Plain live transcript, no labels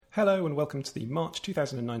Hello and welcome to the March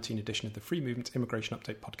 2019 edition of the Free Movement Immigration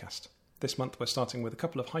Update podcast. This month we're starting with a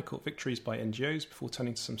couple of High Court victories by NGOs before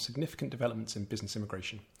turning to some significant developments in business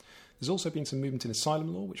immigration. There's also been some movement in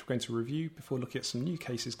asylum law, which we're going to review before looking at some new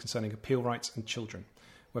cases concerning appeal rights and children.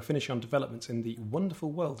 We're finishing on developments in the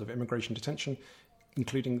wonderful world of immigration detention,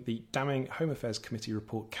 including the damning Home Affairs Committee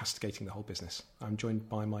report castigating the whole business. I'm joined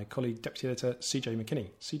by my colleague, Deputy Editor CJ McKinney.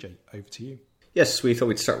 CJ, over to you. Yes, we thought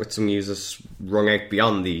we'd start with some news that's rung out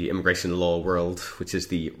beyond the immigration law world, which is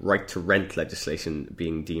the right to rent legislation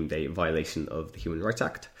being deemed a violation of the Human Rights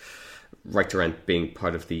Act. Right to rent being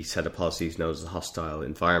part of the set of policies known as the hostile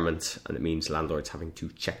environment, and it means landlords having to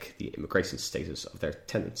check the immigration status of their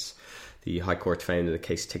tenants. The High Court found in a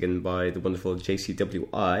case taken by the wonderful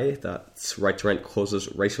JCWI that right to rent causes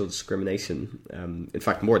racial discrimination. In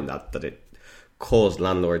fact, more than that it caused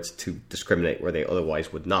landlords to discriminate where they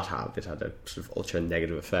otherwise would not have. It had a sort of ultra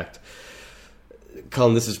negative effect.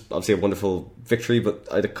 Colin, this is obviously a wonderful victory, but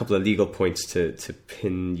I had a couple of legal points to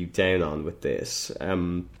pin you down on with this.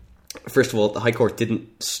 First of all, the High Court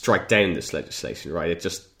didn't strike down this legislation, right? It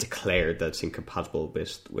just declared that it's incompatible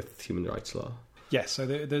with human rights law. Yes, so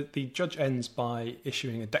the judge ends by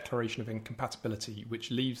issuing a declaration of incompatibility, which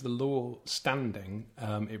leaves the law standing.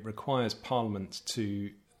 It requires Parliament to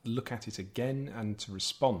look at it again and to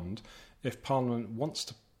respond. If Parliament wants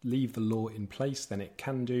to leave the law in place, then it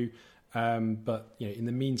can do. But in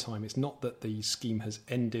the meantime, it's not that the scheme has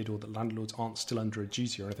ended or that landlords aren't still under a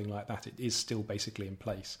duty or anything like that. It is still basically in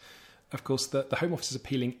place. Of course, the Home Office is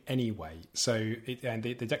appealing anyway. So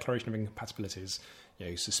the declaration of incompatibility is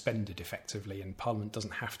suspended effectively, and Parliament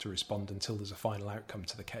doesn't have to respond until there's a final outcome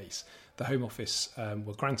to the case. The Home Office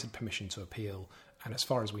were granted permission to appeal, and as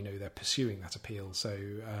far as we know, they're pursuing that appeal. So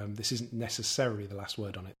this isn't necessarily the last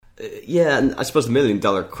word on it. Yeah, and I suppose the $1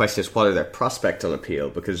 million question is what are their prospects on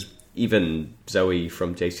appeal? Because even Zoe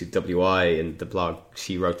from JCWI in the blog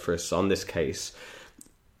she wrote for us on this case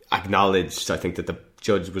acknowledged, I think, that the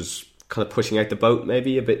judge was kind of pushing out the boat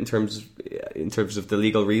maybe a bit in terms of the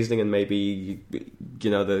legal reasoning, and maybe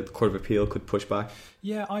the Court of Appeal could push back.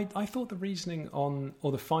 Yeah, I thought the reasoning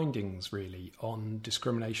or the findings really on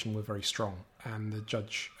discrimination were very strong, and the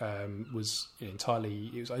judge was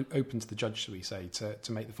entirely, it was open to the judge, shall we say,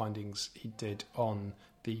 to make the findings he did on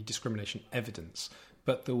the discrimination evidence.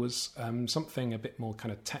 But there was something a bit more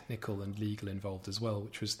kind of technical and legal involved as well,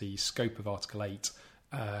 which was the scope of Article 8,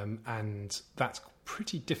 and that's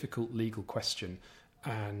pretty difficult legal question,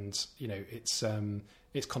 and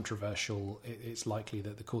it's controversial. It's likely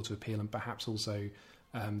that the Court of Appeal and perhaps also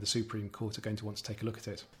the Supreme Court are going to want to take a look at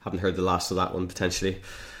it. Haven't heard the last of that one potentially.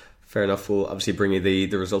 Fair enough. We'll obviously bring you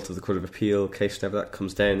the result of the Court of Appeal case whenever that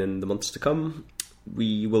comes down in the months to come.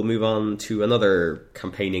 We will move on to another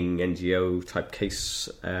campaigning NGO type case,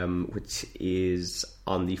 which is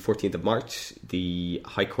on the 14th of March. The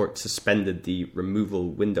High Court suspended the removal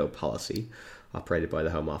window policy operated by the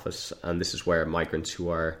Home Office, and this is where migrants who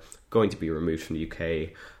are going to be removed from the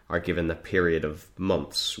UK are given a period of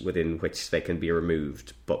months within which they can be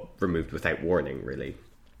removed, but removed without warning, really,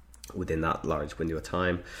 within that large window of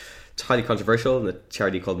time. It's highly controversial, and a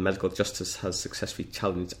charity called Medical Justice has successfully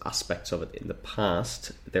challenged aspects of it in the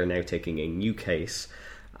past. They're now taking a new case,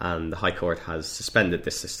 and the High Court has suspended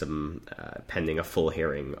this system pending a full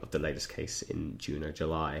hearing of the latest case in June or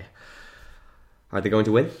July. Are they going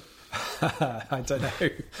to win? I don't know.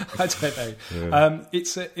 Yeah.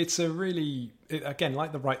 It's a really, again,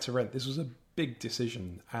 like the right to rent, this was a big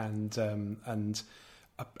decision and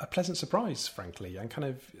a pleasant surprise, frankly, and kind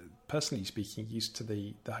of, personally speaking, used to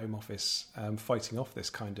the Home Office fighting off this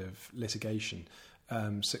kind of litigation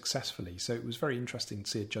successfully. So it was very interesting to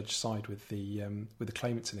see a judge side with the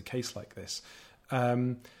claimants in a case like this.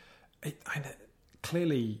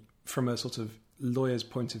 Clearly, from a sort of lawyer's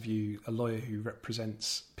point of view, a lawyer who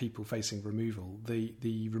represents people facing removal, the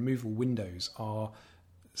removal windows are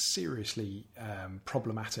seriously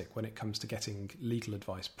problematic when it comes to getting legal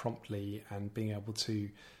advice promptly and being able to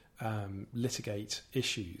litigate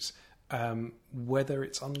issues. Whether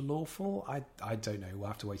it's unlawful, I don't know. We'll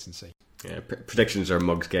have to wait and see. Yeah, predictions are a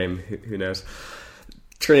mug's game. Who knows?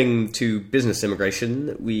 Turning to business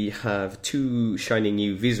immigration, we have two shiny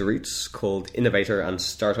new visa routes called Innovator and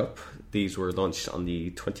Startup. These were launched on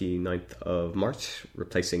the 29th of March,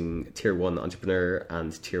 replacing Tier 1 Entrepreneur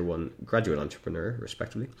and Tier 1 Graduate Entrepreneur,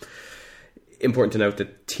 respectively. Important to note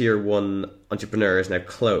that Tier 1 Entrepreneur is now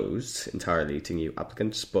closed entirely to new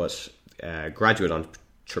applicants, but Graduate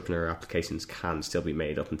Entrepreneur applications can still be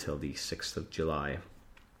made up until the 6th of July.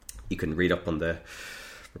 You can read up on the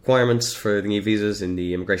requirements for the new visas in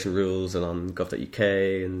the immigration rules and on gov.uk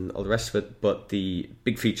and all the rest of it. But the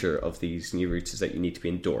big feature of these new routes is that you need to be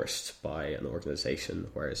endorsed by an organisation,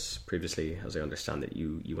 whereas previously, as I understand it,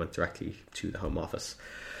 you went directly to the Home Office.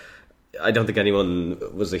 I don't think anyone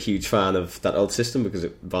was a huge fan of that old system because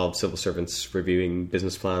it involved civil servants reviewing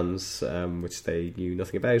business plans, which they knew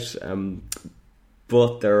nothing about.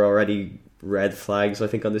 But there are already red flags, I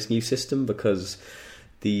think, on this new system, because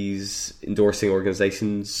these endorsing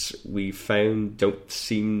organisations we found don't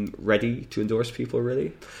seem ready to endorse people,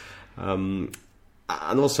 really. And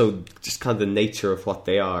also just kind of the nature of what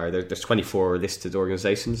they are. There's 24 listed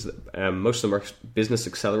organisations. Most of them are business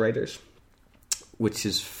accelerators, which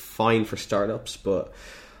is fine for startups, but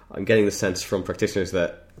I'm getting the sense from practitioners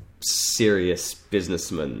that serious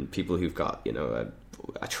businessmen, people who've got, you know,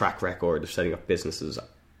 a track record of setting up businesses,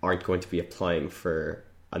 aren't going to be applying for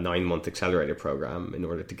a 9-month accelerator program in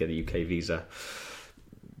order to get a UK visa.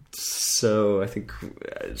 So I think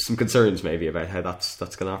some concerns maybe about how that's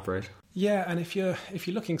going to operate. Yeah, and if you're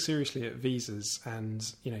looking seriously at visas,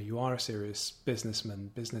 and you know you are a serious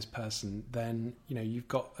businessman, business person, then you know you've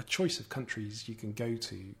got a choice of countries you can go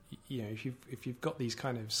to. You know, if you've got these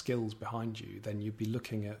kind of skills behind you, then you'd be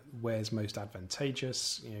looking at where's most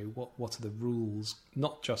advantageous. You know, what are the rules,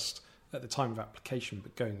 not just at the time of application,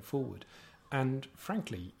 but going forward. And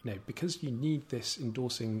frankly, you know, because you need this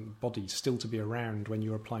endorsing body still to be around when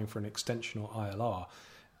you're applying for an extension or ILR.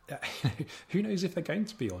 Who knows if they're going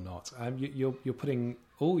to be or not? You're putting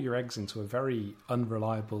all your eggs into a very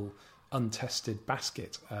unreliable, untested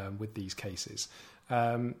basket with these cases.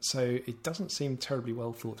 So it doesn't seem terribly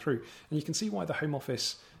well thought through. And you can see why the Home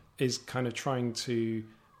Office is kind of trying to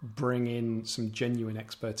bring in some genuine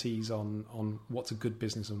expertise on what's a good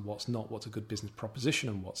business and what's not, what's a good business proposition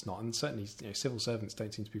and what's not. And certainly, you know, civil servants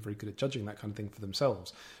don't seem to be very good at judging that kind of thing for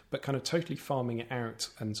themselves, but kind of totally farming it out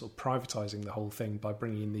and sort of privatising the whole thing by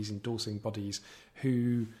bringing in these endorsing bodies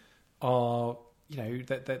who are, you know,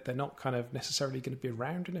 they're not kind of necessarily going to be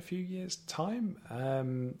around in a few years'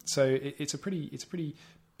 time. So it's a pretty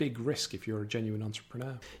big risk if you're a genuine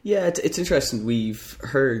entrepreneur. Yeah, it's interesting. We've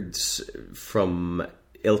heard from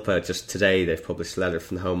ILPA just today, they've published a letter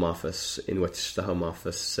from the Home Office in which the Home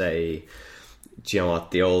Office say, do you know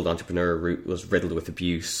what, the old entrepreneur route was riddled with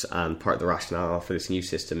abuse, and part of the rationale for this new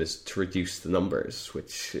system is to reduce the numbers,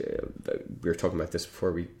 which we were talking about this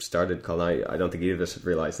before we started, Colin. I don't think either of us had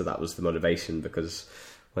realised that was the motivation, because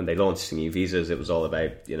when they launched the new visas, it was all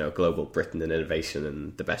about, you know, global Britain and innovation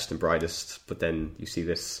and the best and brightest. But then you see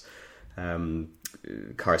this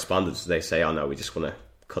correspondence, they say, oh no, we just want to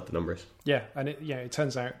cut the numbers. Yeah, and it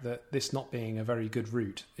turns out that this not being a very good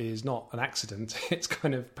route is not an accident. It's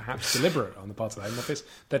kind of perhaps deliberate on the part of the Home Office.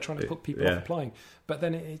 They're trying to put people off applying. But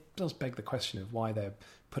then it does beg the question of why they're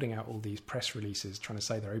putting out all these press releases trying to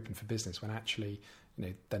say they're open for business when actually, you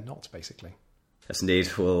know, they're not, basically. Yes, indeed.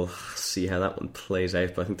 We'll see how that one plays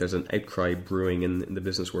out, but I think there's an outcry brewing in the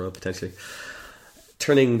business world, potentially.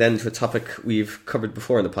 Turning then to a topic we've covered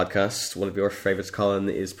before in the podcast, one of your favourites, Colin,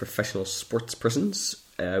 is professional sports persons.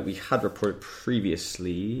 We had reported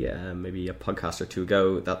previously, maybe a podcast or two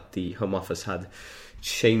ago, that the Home Office had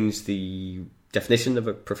changed the definition of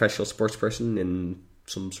a professional sports person in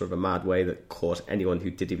some sort of a mad way that caught anyone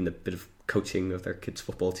who did even a bit of coaching of their kids'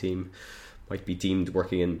 football team might be deemed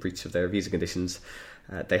working in breach of their visa conditions.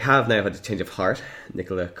 They have now had a change of heart.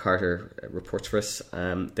 Nicola Carter reports for us.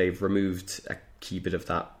 They've removed a key bit of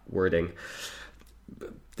that wording.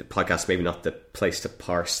 The podcast maybe not the place to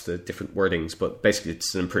parse the different wordings, but basically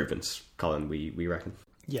it's an improvement, Colin, we reckon.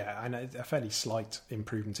 Yeah, and a fairly slight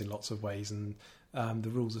improvement in lots of ways, and the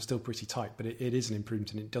rules are still pretty tight, but it is an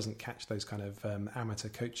improvement, and it doesn't catch those kind of amateur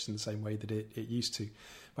coaches in the same way that it used to.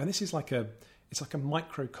 And this is like a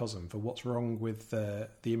microcosm for what's wrong with the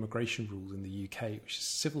immigration rules in the UK, which is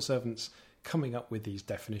civil servants coming up with these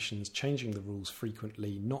definitions, changing the rules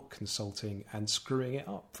frequently, not consulting, and screwing it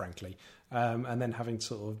up, frankly, and then having to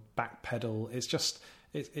sort of backpedal. It's just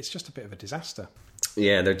a bit of a disaster.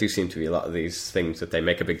 Yeah, there do seem to be a lot of these things that they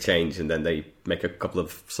make a big change and then they make a couple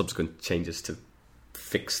of subsequent changes to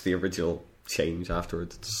fix the original change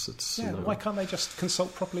afterwards. Why can't they just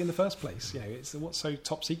consult properly in the first place? You know, what's so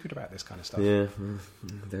top secret about this kind of stuff? Yeah,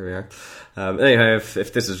 there we are. Anyhow,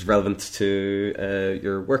 if this is relevant to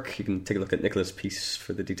your work, you can take a look at Nicola's piece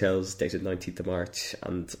for the details, dated 19th of March,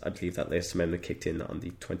 and I believe that latest amendment kicked in on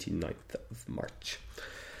the 29th of March.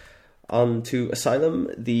 On to asylum.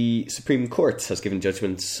 The Supreme Court has given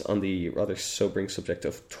judgments on the rather sobering subject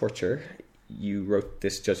of torture. You wrote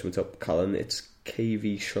this judgment up, Colin. It's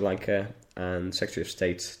KV Sri Lanka and Secretary of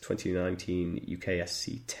State 2019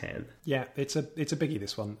 UKSC 10. Yeah, it's a biggie,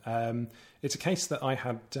 this one. It's a case that I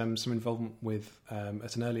had some involvement with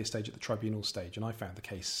at an earlier stage, at the tribunal stage, and I found the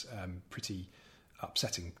case pretty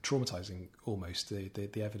upsetting, traumatising almost.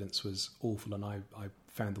 The evidence was awful, and I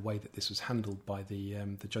found the way that this was handled by the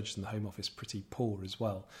judges in the Home Office pretty poor as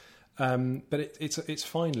well. But it's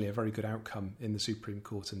finally a very good outcome in the Supreme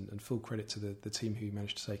Court, and full credit to the team who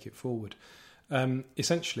managed to take it forward.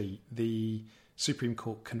 Essentially, the Supreme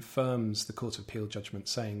Court confirms the Court of Appeal judgment,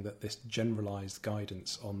 saying that this generalised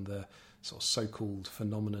guidance on the sort of so-called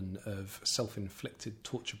phenomenon of self-inflicted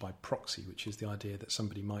torture by proxy, which is the idea that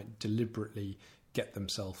somebody might deliberately get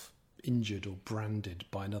themselves injured or branded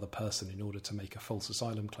by another person in order to make a false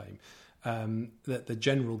asylum claim, that the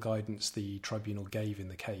general guidance the tribunal gave in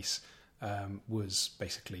the case was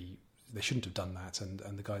basically they shouldn't have done that, and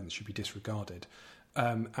the guidance should be disregarded.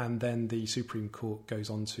 And then the Supreme Court goes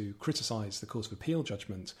on to criticise the Court of Appeal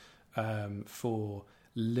judgment for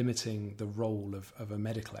limiting the role of a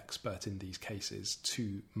medical expert in these cases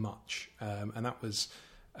too much. And that was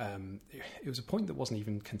it was a point that wasn't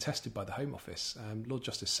even contested by the Home Office. Lord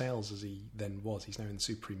Justice Sales, as he then was, he's now in the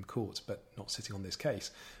Supreme Court but not sitting on this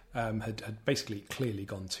case, had basically clearly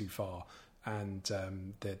gone too far. And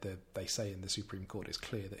they say in the Supreme Court it's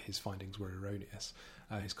clear that his findings were erroneous,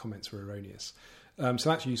 his comments were erroneous. So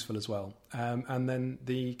that's useful as well. And then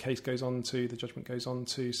the judgment goes on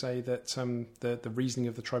to say that the reasoning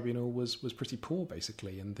of the tribunal was pretty poor,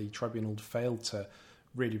 basically, and the tribunal failed to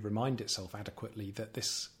really remind itself adequately that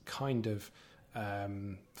this kind of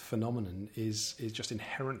phenomenon is just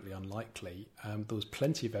inherently unlikely. There was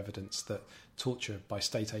plenty of evidence that torture by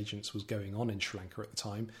state agents was going on in Sri Lanka at the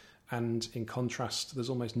time, and in contrast, there's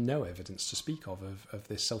almost no evidence to speak of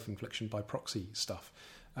this self-infliction by proxy stuff.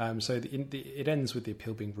 So it ends with the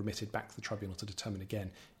appeal being remitted back to the tribunal to determine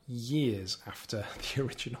again, years after the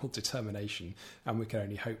original determination, and we can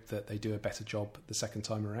only hope that they do a better job the second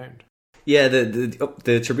time around. Yeah,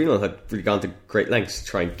 the tribunal had really gone to great lengths to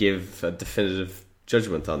try and give a definitive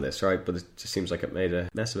judgment on this, right? But it just seems like it made a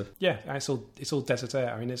mess of it. Yeah, it's all desert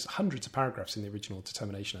air. I mean, there's hundreds of paragraphs in the original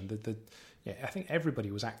determination, and I think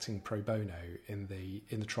everybody was acting pro bono in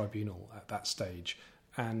the tribunal at that stage.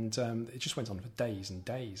 And it just went on for days and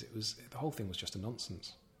days. The whole thing was just a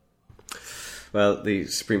nonsense. Well, the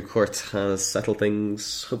Supreme Court has settled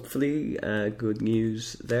things, hopefully. Good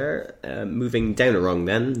news there. Moving down a rung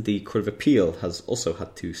then, the Court of Appeal has also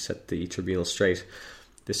had to set the tribunal straight,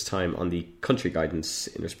 this time on the country guidance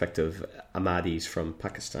in respect of Ahmadis from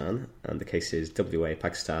Pakistan. And the case is WA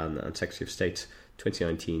Pakistan and Secretary of State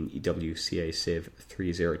 2019 EWCA Civ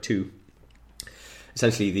 302.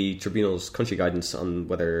 Essentially, the tribunal's country guidance on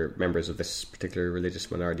whether members of this particular religious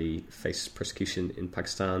minority face persecution in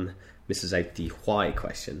Pakistan misses out the why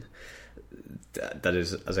question. That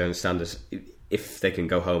is, as I understand it, if they can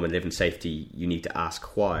go home and live in safety, you need to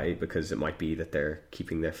ask why, because it might be that they're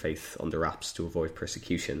keeping their faith under wraps to avoid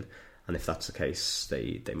persecution. And if that's the case,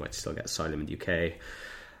 they might still get asylum in the UK.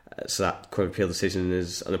 So that Court of Appeal decision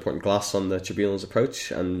is an important gloss on the tribunal's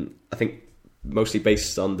approach, and I think mostly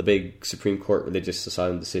based on the big Supreme Court religious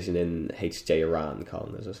asylum decision in HJ Iran,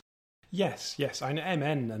 Colin, is it? Yes. I know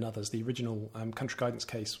MN and others. The original country guidance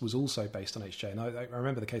case was also based on HJ, and I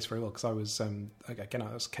remember the case very well because I was again,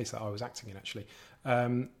 it was a case that I was acting in actually,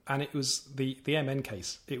 and it was the MN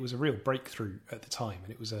case. It was a real breakthrough at the time,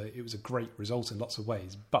 and it was a great result in lots of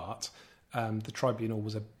ways. But the tribunal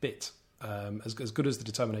was a bit as good as the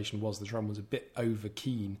determination was. The tribunal was a bit over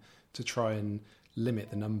keen to try and limit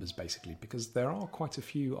the numbers, basically, because there are quite a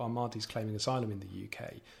few Ahmadis claiming asylum in the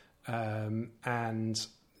UK, and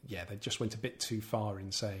they just went a bit too far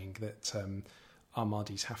in saying that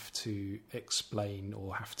Ahmadis have to explain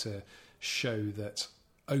or have to show that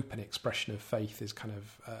open expression of faith is kind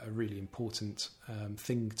of a really important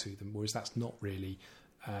thing to them, whereas that's not really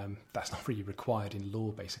required in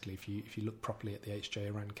law, basically, if you look properly at the HJ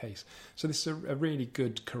Iran case. So this is a really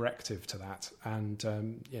good corrective to that, and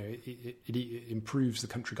it improves the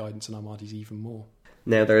country guidance on Ahmadis even more.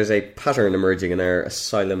 Now, there is a pattern emerging in our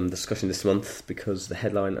asylum discussion this month, because the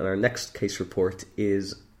headline on our next case report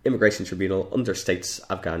is Immigration Tribunal understates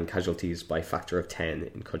Afghan casualties by factor of 10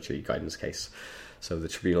 in country guidance case. So the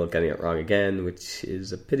tribunal getting it wrong again, which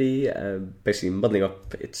is a pity, basically muddling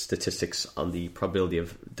up its statistics on the probability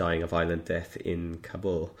of dying a violent death in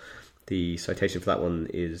Kabul. The citation for that one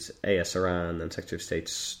is AS Iran and Secretary of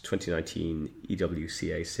State's 2019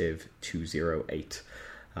 EWCA Civ 208.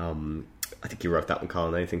 I think you wrote that one,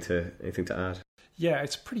 Colin. Anything to add? Yeah,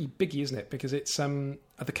 it's pretty biggie, isn't it? Because it's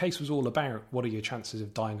the case was all about what are your chances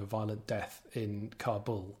of dying a violent death in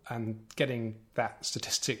Kabul, and getting that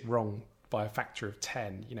statistic wrong by a factor of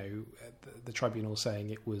 10. The tribunal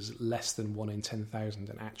saying it was less than 1 in 10,000,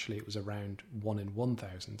 and actually it was around 1 in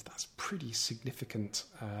 1,000. That's pretty significant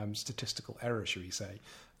statistical error, shall we say?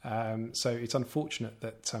 So it's unfortunate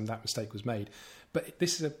that that mistake was made. But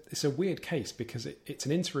it's a weird case because it's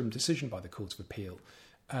an interim decision by the Court of Appeal.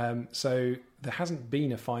 So there hasn't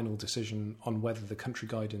been a final decision on whether the country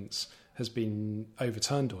guidance has been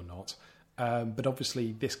overturned or not. But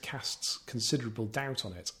obviously this casts considerable doubt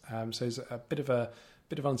on it. So there's a bit of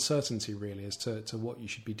uncertainty really as to what you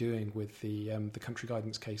should be doing with the country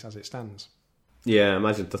guidance case as it stands. Yeah, I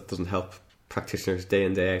imagine that doesn't help practitioners day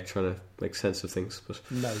in day out trying to make sense of things. But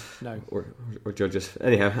no, or judges.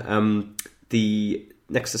 Anyhow, the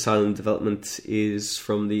next asylum development is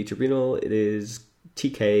from the tribunal. It is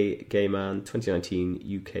TK Gay Man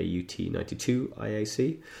 2019 UK UT 92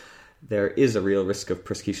 IAC. There is a real risk of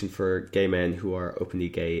persecution for gay men who are openly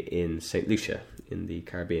gay in St. Lucia in the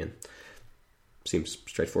Caribbean. Seems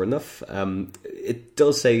straightforward enough. It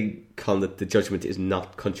does say, Colin, that the judgment is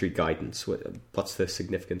not country guidance. What's the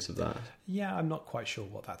significance of that? Yeah, I'm not quite sure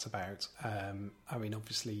what that's about.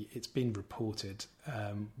 Obviously, it's been reported.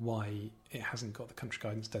 Why it hasn't got the country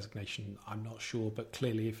guidance designation, I'm not sure. But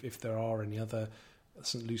clearly, if there are any other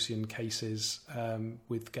St. Lucian cases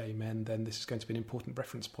with gay men, then this is going to be an important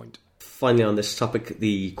reference point. Finally, on this topic,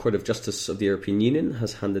 the Court of Justice of the European Union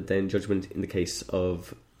has handed down judgment in the case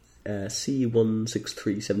of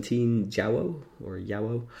C16317 Yawo.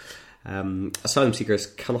 Asylum seekers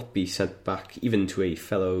cannot be sent back even to a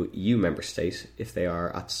fellow EU member state if they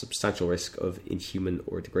are at substantial risk of inhuman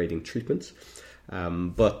or degrading treatment.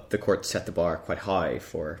 But the court set the bar quite high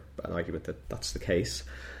for an argument that that's the case.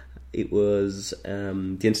 It was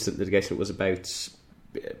the incident litigation was about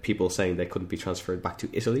people saying they couldn't be transferred back to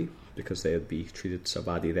Italy because they would be treated so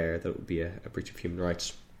badly there that it would be a breach of human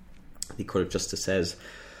rights. The Court of Justice says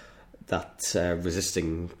that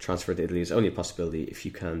resisting transfer to Italy is only a possibility if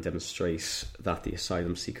you can demonstrate that the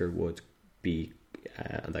asylum seeker would be,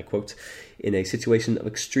 and I quote, in a situation of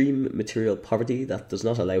extreme material poverty that does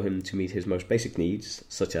not allow him to meet his most basic needs,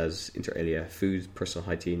 such as inter alia, food, personal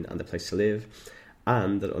hygiene and a place to live,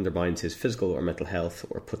 and that undermines his physical or mental health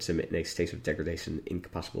or puts him in a state of degradation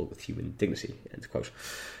incompatible with human dignity, end quote.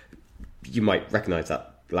 You might recognise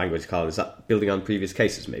that language, Colin. Is that building on previous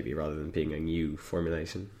cases maybe rather than being a new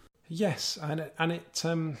formulation? Yes, and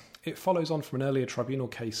it follows on from an earlier tribunal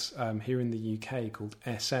case here in the UK called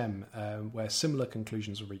SM, where similar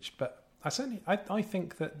conclusions were reached. But I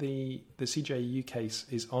think that the CJEU case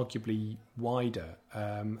is arguably wider,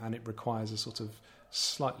 and it requires a sort of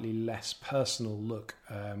slightly less personal look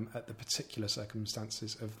at the particular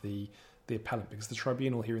circumstances of the appellant, because the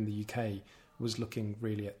tribunal here in the UK was looking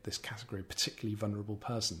really at this category of particularly vulnerable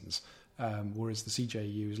persons, whereas the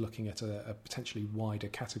CJEU is looking at a potentially wider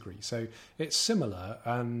category. So it's similar,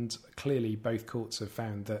 and clearly both courts have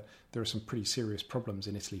found that there are some pretty serious problems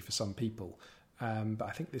in Italy for some people. But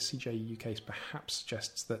I think this CJEU case perhaps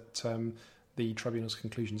suggests that the tribunal's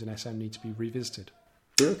conclusions in SM need to be revisited.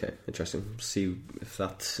 Okay, interesting. See if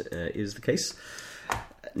that is the case.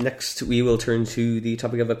 Next, we will turn to the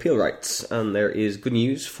topic of appeal rights, and there is good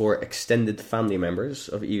news for extended family members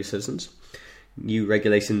of EU citizens. New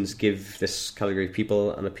regulations give this category of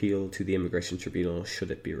people an appeal to the Immigration Tribunal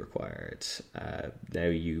should it be required. Now,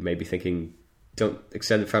 you may be thinking, don't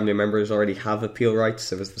extended family members already have appeal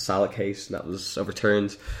rights? There was the Salah case, and that was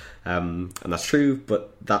overturned. And that's true,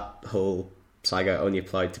 but that whole saga only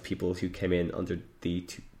applied to people who came in under the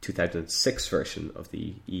 2006 version of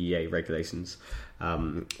the EEA regulations,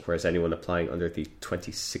 whereas anyone applying under the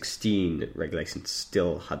 2016 regulations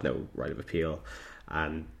still had no right of appeal,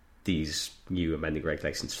 and these new amending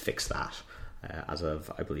regulations fix that as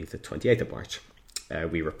of, I believe, the 28th of March.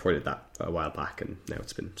 We reported that a while back, and now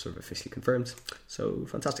it's been sort of officially confirmed, so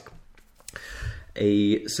fantastic.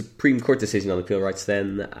 A Supreme Court decision on appeal rights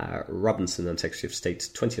then, Robinson and Secretary of State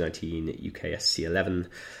 2019 UKSC 11.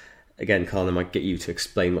 Again, Colin, I might get you to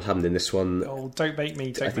explain what happened in this one. Oh, don't make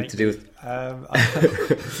me. I think to do with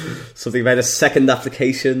something about a second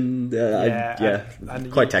application.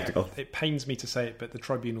 And quite technical. It pains me to say it, but the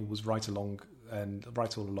tribunal was right all along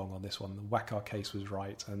on this one. The Wakar case was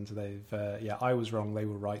right, and they've I was wrong, they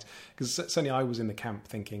were right, because certainly I was in the camp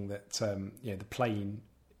thinking that the plain,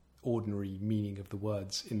 ordinary meaning of the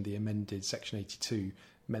words in the amended Section 82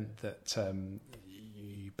 meant that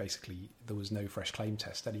basically there was no fresh claim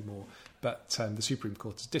test anymore. But the Supreme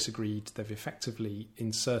Court has disagreed. They've effectively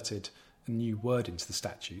inserted a new word into the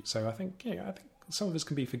statute. So I think some of us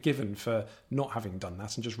can be forgiven for not having done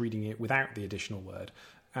that and just reading it without the additional word.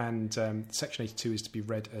 And Section 82 is to be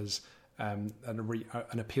read as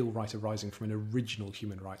an appeal right arising from an original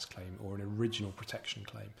human rights claim or an original protection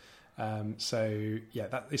claim.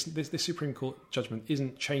 This Supreme Court judgment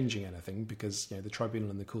isn't changing anything because the Tribunal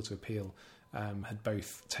and the Court of Appeal had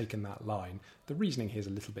both taken that line. The reasoning here is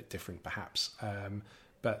a little bit different, perhaps,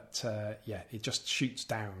 but it just shoots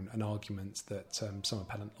down an argument that some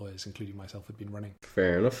appellant lawyers, including myself, had been running.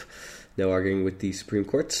 Fair enough. No arguing with the Supreme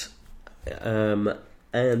Court.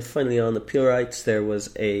 And finally, on appeal rights, there was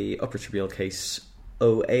a upper tribunal case,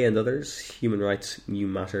 OA and others, Human Rights New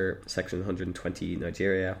Matter, Section 120,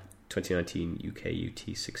 Nigeria, 2019 UK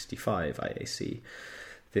UT 65 IAC.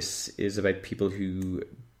 This is about people who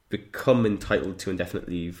become entitled to indefinite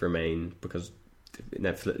leave to remain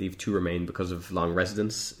because of long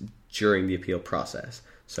residence during the appeal process.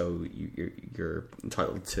 So you're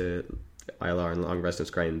entitled to ILR and long residence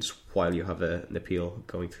grounds while you have an appeal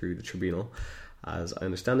going through the tribunal, as I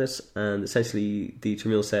understand this. And essentially the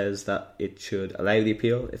tribunal says that it should allow the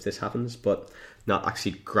appeal if this happens, but not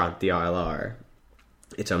actually grant the ILR.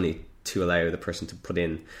 It's only to allow the person to put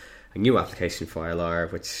in a new application for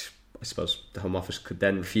ILR, which I suppose the Home Office could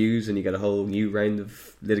then refuse, and you get a whole new round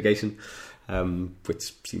of litigation,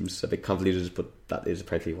 which seems a bit convoluted, but that is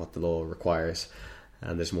apparently what the law requires.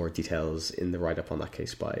 And there's more details in the write-up on that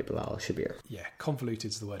case by Bilal Shabir. Yeah,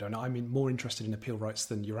 convoluted is the word. I'm more interested in appeal rights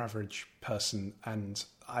than your average person, and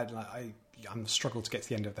I'm struggled to get to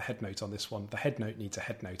the end of the headnote on this one. The headnote needs a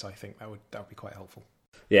headnote, I think. That would be quite helpful.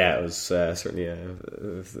 Yeah, it was certainly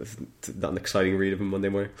not an exciting read of a Monday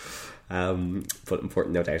morning, but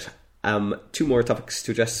important, no doubt. Two more topics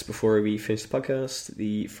to address before we finish the podcast.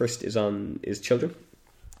 The first is children,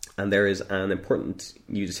 and there is an important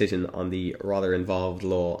new decision on the rather involved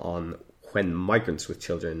law on when migrants with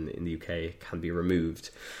children in the UK can be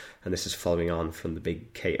removed, and this is following on from the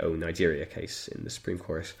big KO Nigeria case in the Supreme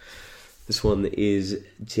Court. This one is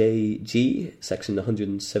JG, section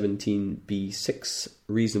 117B6,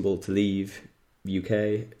 reasonable to leave,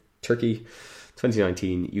 UK, Turkey,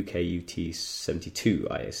 2019 UK UT 72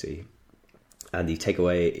 IAC. And the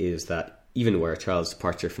takeaway is that even where a child's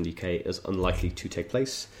departure from the UK is unlikely to take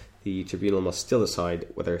place, the tribunal must still decide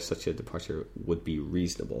whether such a departure would be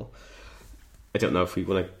reasonable. I don't know if we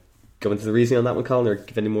want to go into the reasoning on that one, Colin, or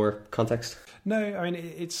give any more context. No, I mean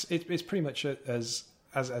it's pretty much as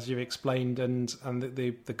you've explained, and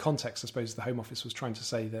the context, I suppose, the Home Office was trying to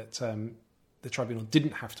say that the tribunal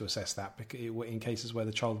didn't have to assess that in cases where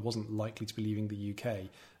the child wasn't likely to be leaving the UK,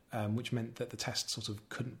 which meant that the test sort of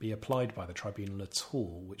couldn't be applied by the tribunal at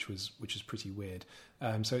all, which is pretty weird.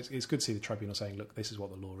 So it's good to see the tribunal saying, look, this is what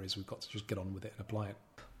the law is, we've got to just get on with it and apply it.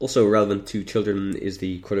 Also relevant to children is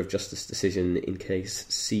the Court of Justice decision in case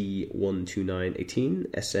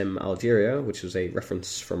C12918, SM Algeria, which was a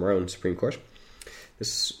reference from our own Supreme Court.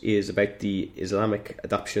 This is about the Islamic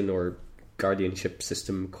adoption or guardianship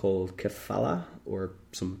system called kafala, or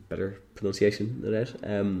some better pronunciation than that.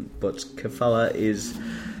 But kafala is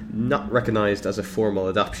not recognised as a formal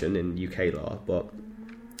adoption in UK law, but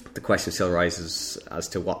the question still arises as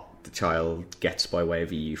to what the child gets by way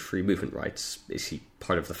of EU free movement rights. Is she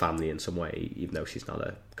part of the family in some way, even though she's not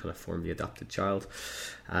a kind of formally adopted child?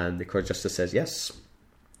 And the Court of Justice says yes,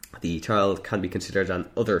 the child can be considered an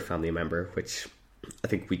other family member, which I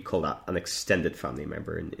think we'd call that an extended family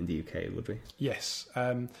member in the UK, would we? Yes,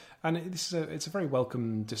 and it's a very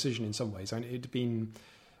welcome decision in some ways. I mean, it'd been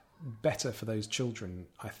better for those children,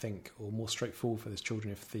 I think, or more straightforward for those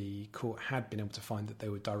children if the court had been able to find that they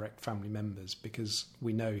were direct family members, because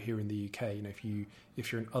we know here in the UK,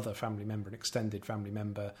 if you're an other family member, an extended family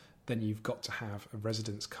member, then you've got to have a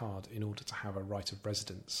residence card in order to have a right of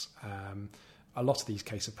residence. A lot of these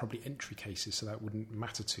cases are probably entry cases, so that wouldn't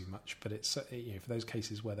matter too much. But it's for those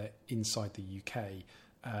cases where they're inside the UK,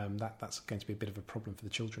 that's going to be a bit of a problem for the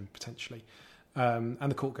children potentially. And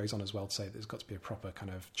the court goes on as well to say that there's got to be a proper kind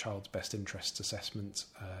of child's best interests assessment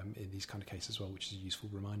in these kind of cases as well, which is a useful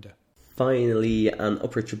reminder. Finally, an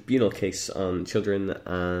upper tribunal case on children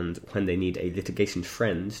and when they need a litigation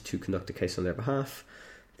friend to conduct a case on their behalf.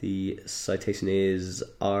 The citation is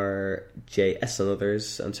RJS and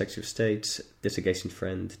others and Secretary of State, litigation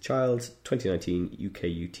friend child, 2019 UK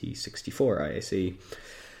UT 64 IAC.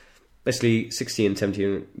 Basically, 16 and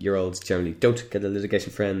 17-year-olds generally don't get a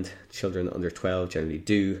litigation friend. Children under 12 generally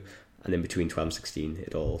do. And then between 12 and 16,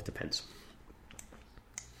 it all depends.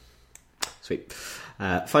 Sweet.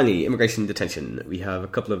 Finally, immigration detention. We have a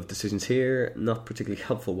couple of decisions here, not particularly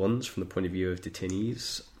helpful ones from the point of view of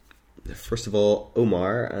detainees. First of all,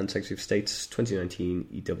 Omar and Secretary of State's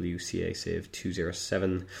 2019 EWCA Civ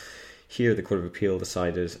 207, Here, the Court of Appeal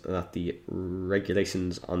decided that the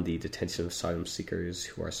regulations on the detention of asylum seekers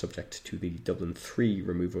who are subject to the Dublin 3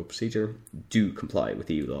 removal procedure do comply with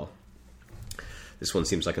EU law. This one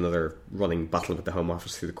seems like another running battle with the Home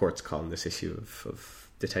Office through the courts on this issue of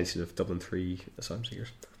detention of Dublin 3 asylum seekers.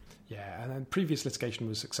 Yeah, and then previous litigation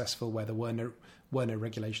was successful where there were no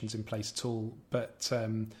regulations in place at all, but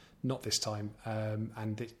not this time,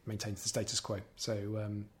 and it maintains the status quo. So,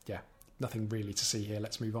 nothing really to see here.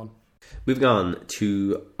 Let's move on. Moving on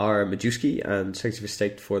to R. Majewski and Secretary of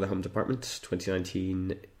State for the Home Department,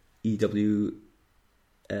 2019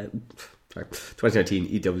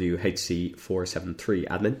 EWHC 473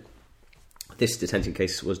 admin. This detention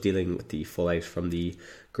case was dealing with the fallout from the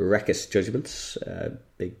Gurekis judgments,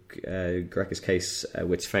 big Gurekis case,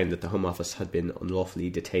 which found that the Home Office had been unlawfully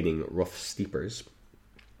detaining rough sleepers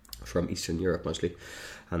from Eastern Europe mostly.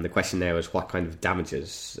 And the question now is what kind of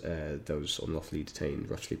damages those unlawfully detained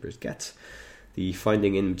rough sleepers get. The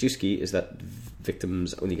finding in Majewski is that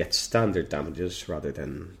victims only get standard damages rather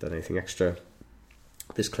than anything extra.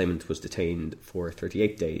 This claimant was detained for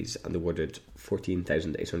 38 days and awarded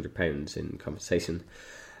 £14,800 in compensation.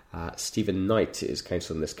 Stephen Knight is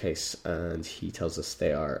counsel in this case, and he tells us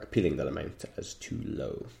they are appealing that amount as too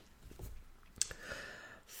low.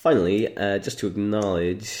 Finally, just to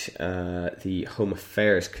acknowledge the Home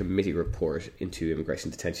Affairs Committee report into immigration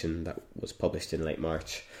detention that was published in late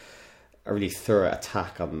March. A really thorough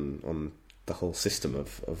attack on the whole system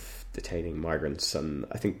of detaining migrants, and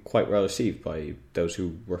I think quite well received by those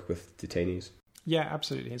who work with detainees. Yeah,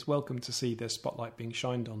 absolutely. It's welcome to see the spotlight being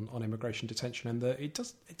shined on immigration detention, and it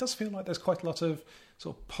does feel like there's quite a lot of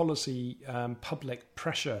sort of policy public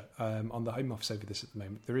pressure on the Home Office over this at the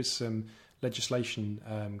moment. There is some legislation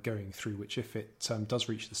going through which, if it does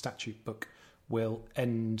reach the statute book, will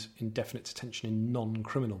end indefinite detention in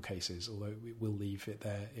non-criminal cases, although it will leave it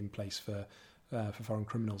there in place for foreign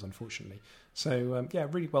criminals, unfortunately. So,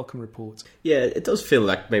 really welcome report. Yeah, it does feel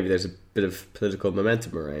like maybe there's a bit of political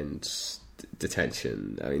momentum around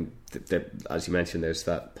detention. I mean, as you mentioned, there's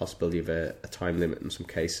that possibility of a time limit in some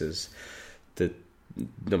cases. The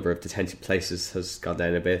number of detention places has gone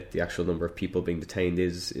down a bit. The actual number of people being detained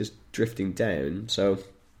is drifting down. So it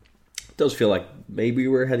does feel like maybe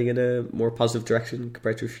we're heading in a more positive direction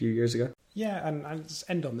compared to a few years ago. Yeah, and just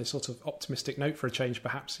end on this sort of optimistic note for a change,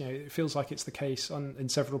 perhaps. It feels like it's the case in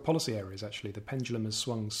several policy areas, actually. The pendulum has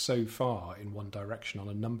swung so far in one direction on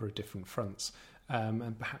a number of different fronts,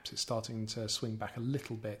 and perhaps it's starting to swing back a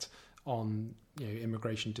little bit on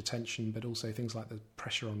immigration detention, but also things like the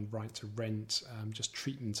pressure on right to rent, just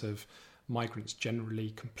treatment of migrants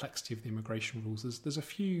generally, complexity of the immigration rules. There's a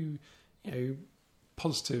few,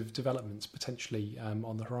 positive developments potentially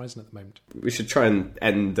on the horizon at the moment. We should try and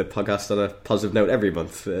end the podcast on a positive note every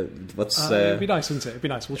month. It'd be nice, wouldn't it? It'd be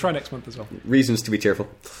nice. We'll try next month as well. Reasons to be cheerful.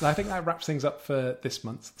 I think that wraps things up for this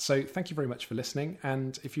month. So thank you very much for listening.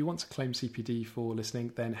 And if you want to claim CPD for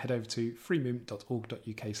listening, then head over to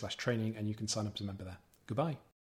freemovement.org.uk/training and you can sign up as a member there. Goodbye.